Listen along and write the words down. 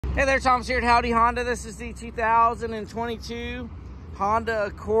Hey there, Thomas here at Howdy Honda. This is the 2022 Honda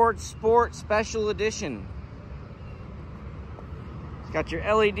Accord Sport Special Edition. It's got your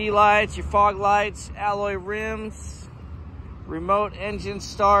LED lights, your fog lights, alloy rims, remote engine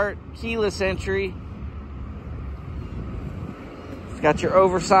start, keyless entry. It's got your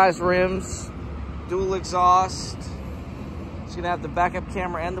oversized rims, dual exhaust. It's gonna have the backup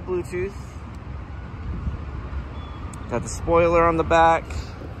camera and the Bluetooth. Got the spoiler on the back.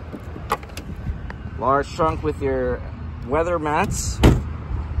 Large trunk with your weather mats.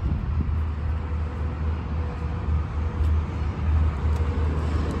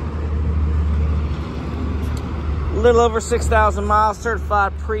 A little over 6,000 miles,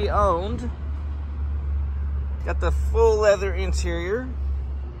 certified pre-owned. Got the full leather interior.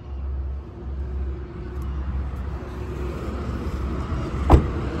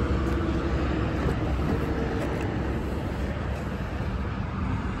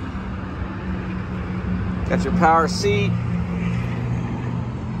 Got your power seat,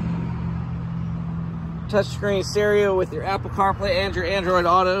 touchscreen stereo with your Apple CarPlay and your Android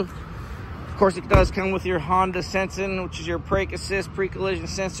Auto. Of course, it does come with your Honda Sensin, which is your brake assist, pre-collision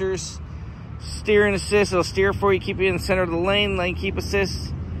sensors, steering assist. It'll steer for you, keep you in the center of the lane, lane keep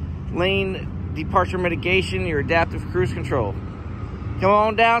assist, lane departure mitigation, your adaptive cruise control. Come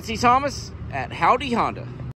on down, see Thomas at Howdy Honda.